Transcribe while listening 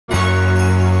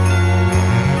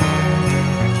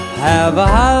Have a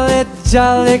holly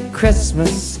jolly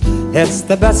Christmas, it's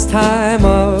the best time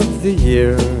of the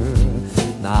year.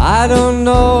 Now I don't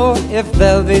know if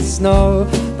there'll be snow,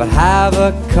 but have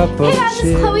a cup of cheer. Hey guys,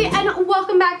 it's Chloe and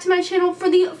welcome back to my channel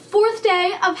for the 4th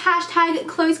day of hashtag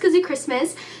Chloe's Cozy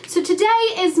Christmas. So today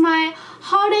is my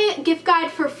holiday gift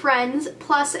guide for friends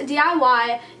plus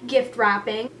DIY gift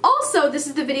wrapping. Also, this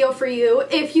is the video for you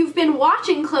if you've been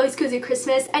watching Chloe's Cozy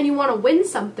Christmas and you want to win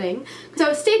something.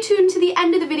 So stay tuned to the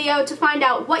end of the video to find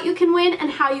out what you can win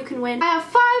and how you can win. I have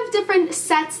 5 different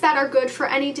sets that are good for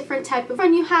any different type of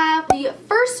friend you have. The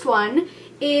first one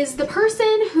is the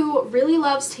person who really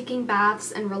loves taking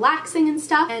baths and relaxing and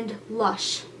stuff, and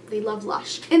Lush. They love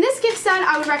Lush. In this gift set,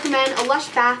 I would recommend a Lush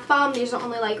bath bomb. These are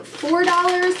only like $4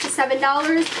 to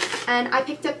 $7, and I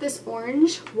picked up this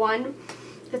orange one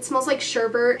that smells like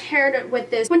sherbet, paired with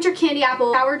this winter candy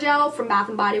apple shower gel from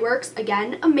Bath & Body Works.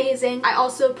 Again, amazing. I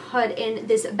also put in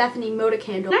this Bethany Moda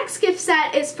candle. Next gift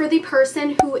set is for the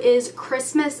person who is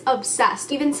Christmas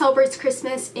obsessed, even celebrates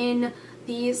Christmas in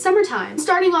the summertime.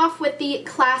 Starting off with the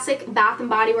classic Bath &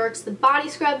 Body Works, the body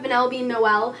scrub Vanilla Bean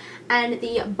Noel, and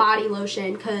the body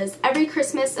lotion, because every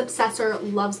Christmas obsessor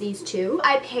loves these two.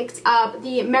 I picked up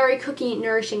the Merry Cookie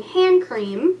Nourishing Hand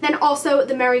Cream, then also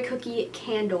the Merry Cookie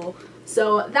Candle.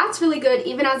 So that's really good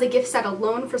even as a gift set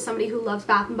alone for somebody who loves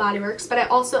Bath & Body Works, but I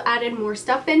also added more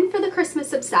stuff in for the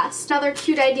Christmas obsessed. Another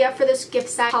cute idea for this gift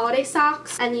set, holiday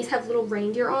socks, and these have little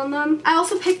reindeer on them. I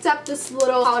also picked up this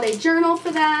little holiday journal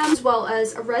for them, as well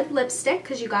as a red lipstick,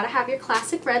 because you gotta have your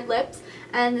classic red lips,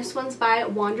 and this one's by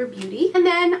Wander Beauty, and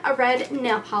then a red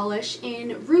nail polish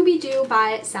in Ruby Dew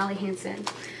by Sally Hansen.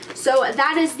 So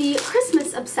that is the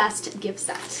Christmas obsessed gift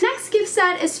set. Next gift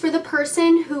set is for the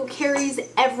person who carries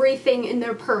everything in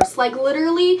their purse. Like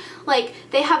literally, like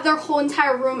they have their whole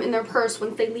entire room in their purse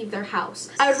once they leave their house.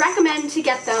 I would recommend to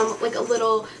get them like a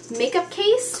little makeup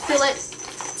case, fill it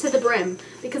to the brim,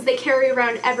 because they carry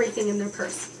around everything in their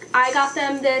purse. I got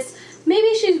them this,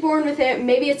 maybe she's born with it,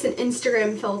 maybe it's an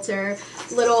Instagram filter,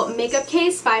 little makeup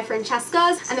case by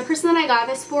Francesca's, and the person that I got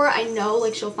this for, I know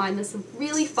like she'll find this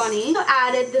really funny. I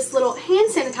added this little hand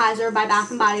sanitizer by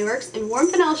Bath & Body Works in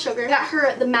warm vanilla sugar. Got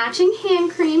her the matching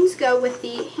hand cream to go with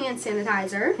the hand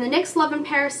sanitizer. And the NYX Love and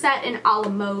Pair set in a la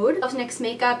mode. Loves NYX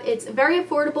makeup. It's very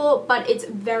affordable, but it's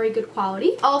very good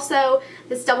quality. Also,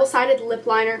 this double-sided lip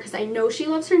liner, because I know she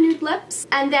loves her nude lips.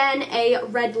 And then a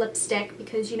red lipstick,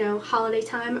 because you know, holiday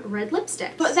time, red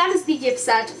lipstick. But that is the gift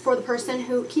set for the person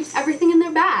who keeps everything in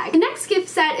their bag. The next gift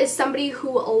set is somebody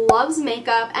who loves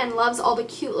makeup and loves all the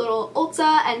cute little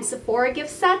Ulta and Sephora gift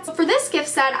sets. For this gift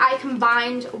set, I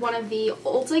combined one of the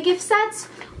Ulta gift sets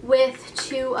with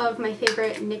 2 of my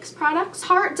favorite NYX products.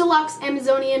 Tarte Deluxe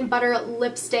Amazonian Butter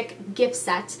Lipstick gift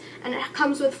set, and it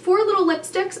comes with 4 little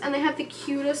lipsticks, and they have the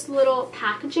cutest little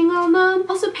packaging on them.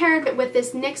 Also paired with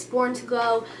this NYX Born to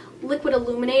Glow liquid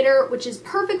illuminator, which is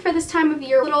perfect for this time of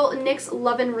year. Little NYX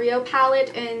Love and Rio palette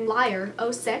in Liar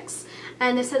 06,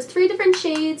 and this has 3 different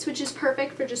shades, which is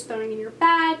perfect for just throwing in your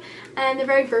bag, and they're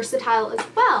very versatile as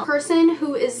well. Person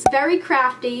who is very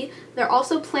crafty, they're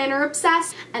also planner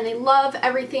obsessed, and they love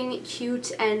everything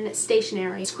cute and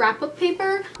stationery. Scrapbook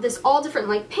paper, this all different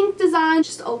like pink design,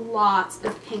 just a lot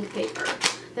of pink paper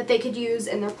that they could use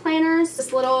in their planners.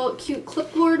 This little cute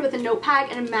clipboard with a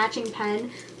notepad and a matching pen,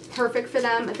 perfect for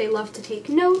them if they love to take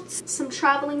notes. Some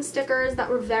traveling stickers that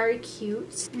were very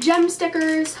cute. Gem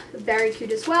stickers, very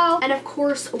cute as well. And of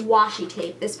course, washi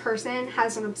tape. This person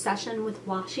has an obsession with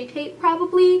washi tape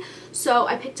probably. So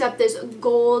I picked up this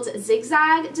gold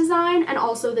zigzag design and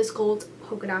also this gold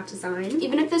polka dot design.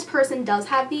 Even if this person does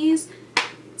have these,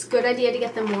 it's a good idea to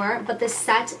get them more, but this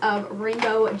set of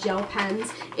rainbow gel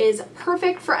pens is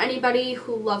perfect for anybody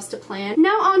who loves to plan.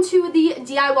 Now on to the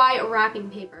DIY wrapping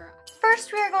paper.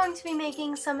 First, we are going to be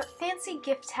making some fancy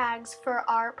gift tags for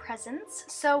our presents.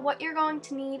 So what you're going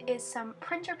to need is some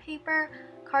printer paper,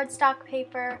 cardstock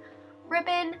paper,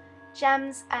 ribbon,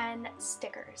 gems, and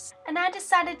stickers. And I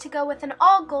decided to go with an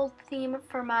all gold theme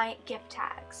for my gift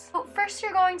tags. So first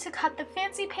you're going to cut the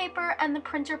fancy paper and the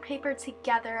printer paper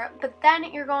together, but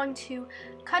then you're going to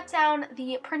cut down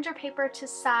the printer paper to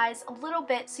size a little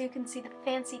bit so you can see the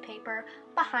fancy paper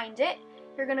behind it.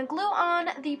 You're going to glue on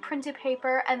the printed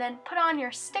paper and then put on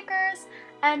your stickers,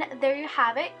 and there you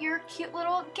have it, your cute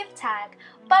little gift tag.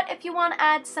 But if you want to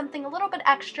add something a little bit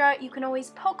extra, you can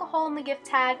always poke a hole in the gift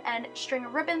tag and string a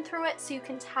ribbon through it so you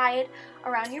can tie it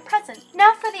around your present.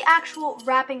 Now for the actual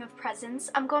wrapping of presents,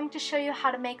 I'm going to show you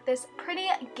how to make this pretty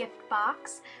gift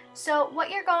box. So what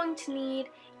you're going to need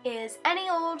is any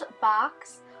old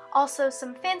box, also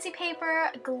some fancy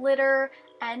paper, glitter,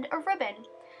 and a ribbon.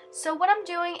 So what I'm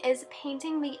doing is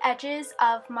painting the edges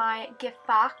of my gift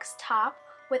box top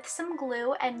with some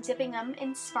glue and dipping them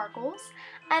in sparkles.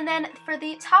 And then for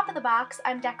the top of the box,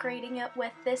 I'm decorating it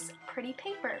with this pretty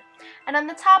paper. And on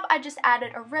the top, I just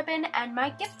added a ribbon and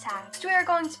my gift tag. So we are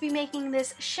going to be making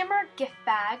this shimmer gift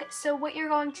bag. So what you're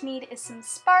going to need is some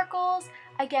sparkles,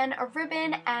 again, a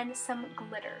ribbon, and some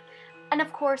glitter. And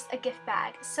of course a gift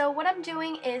bag. So what I'm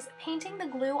doing is painting the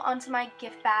glue onto my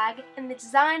gift bag in the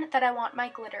design that I want my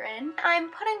glitter in.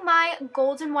 I'm putting my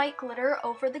gold and white glitter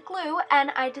over the glue,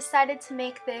 and I decided to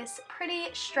make this pretty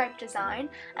striped design.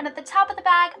 And at the top of the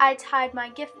bag I tied my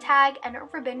gift tag and a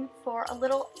ribbon for a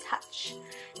little touch.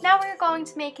 Now we're going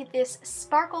to make this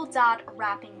sparkle dot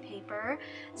wrapping paper.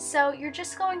 So you're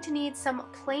just going to need some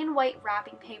plain white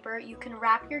wrapping paper. You can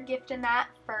wrap your gift in that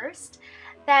first.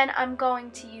 Then I'm going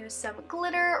to use some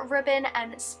glitter, ribbon,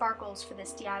 and sparkles for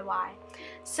this DIY.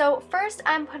 So first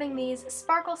I'm putting these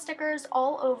sparkle stickers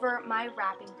all over my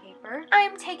wrapping paper. I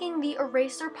am taking the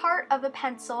eraser part of a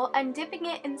pencil and dipping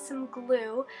it in some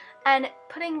glue and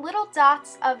putting little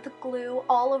dots of the glue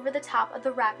all over the top of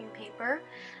the wrapping paper.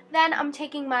 Then I'm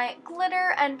taking my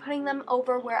glitter and putting them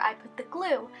over where I put the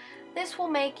glue. This will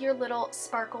make your little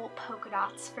sparkle polka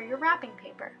dots for your wrapping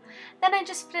paper. Then I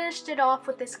just finished it off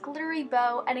with this glittery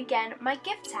bow and again my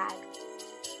gift tag.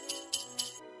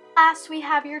 Last we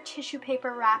have your tissue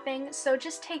paper wrapping, so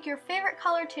just take your favorite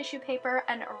color tissue paper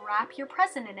and wrap your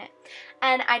present in it.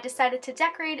 And I decided to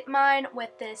decorate mine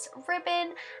with this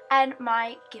ribbon and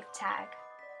my gift tag.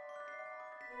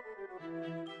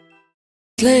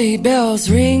 Sleigh bells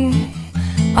ring,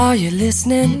 are you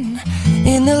listening?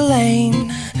 In the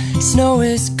lane, snow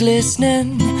is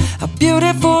glistening, a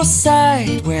beautiful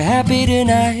sight. We're happy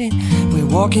tonight, we're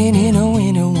walking in a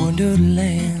winter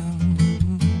wonderland.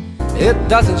 It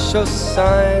doesn't show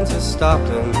signs of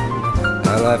stopping, and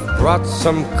I've brought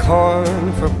some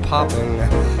corn for popping.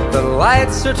 The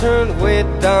lights are turned way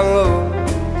down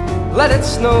low. Let it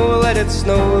snow, let it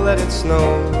snow, let it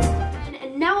snow.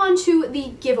 And now on to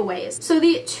the giveaways. So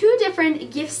the two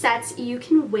different gift sets you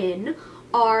can win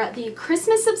are the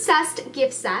Christmas Obsessed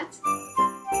gift set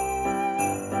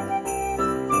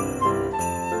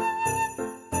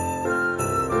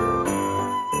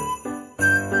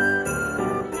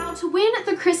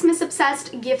the Christmas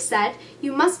Obsessed gift set,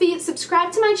 you must be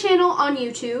subscribed to my channel on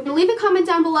YouTube. Leave a comment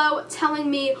down below telling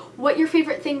me what your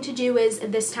favorite thing to do is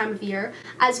this time of year,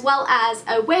 as well as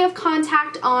a way of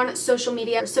contact on social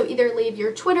media. So either leave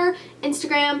your Twitter,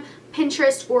 Instagram,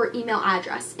 Pinterest, or email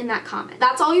address in that comment.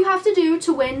 That's all you have to do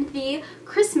to win the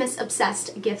Christmas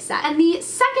Obsessed gift set. And the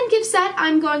second gift set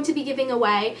I'm going to be giving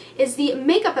away is the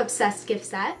Makeup Obsessed gift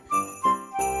set.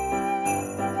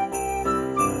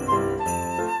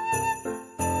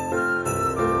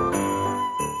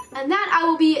 And that I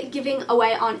will be giving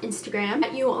away on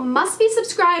Instagram. You must be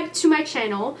subscribed to my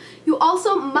channel. You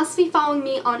also must be following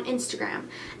me on Instagram.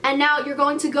 And now you're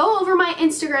going to go over my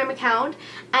Instagram account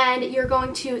and you're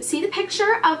going to see the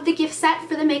picture of the gift set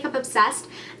for the Makeup Obsessed,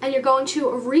 and you're going to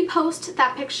repost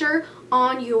that picture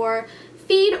on your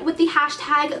feed with the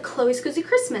hashtag Chloe's Cozy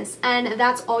Christmas, and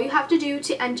that's all you have to do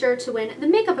to enter to win the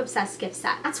Makeup Obsessed gift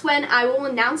set. That's when I will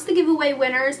announce the giveaway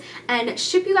winners and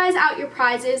ship you guys out your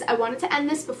prizes. I wanted to end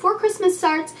this before Christmas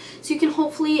starts so you can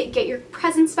hopefully get your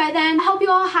presents by then. I hope you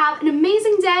all have an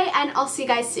amazing day, and I'll see you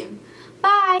guys soon.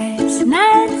 Bye!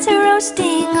 Nights are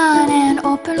roasting on an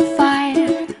open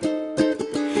fire,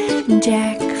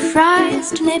 Jack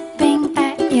Frost nipping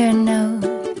at your nose.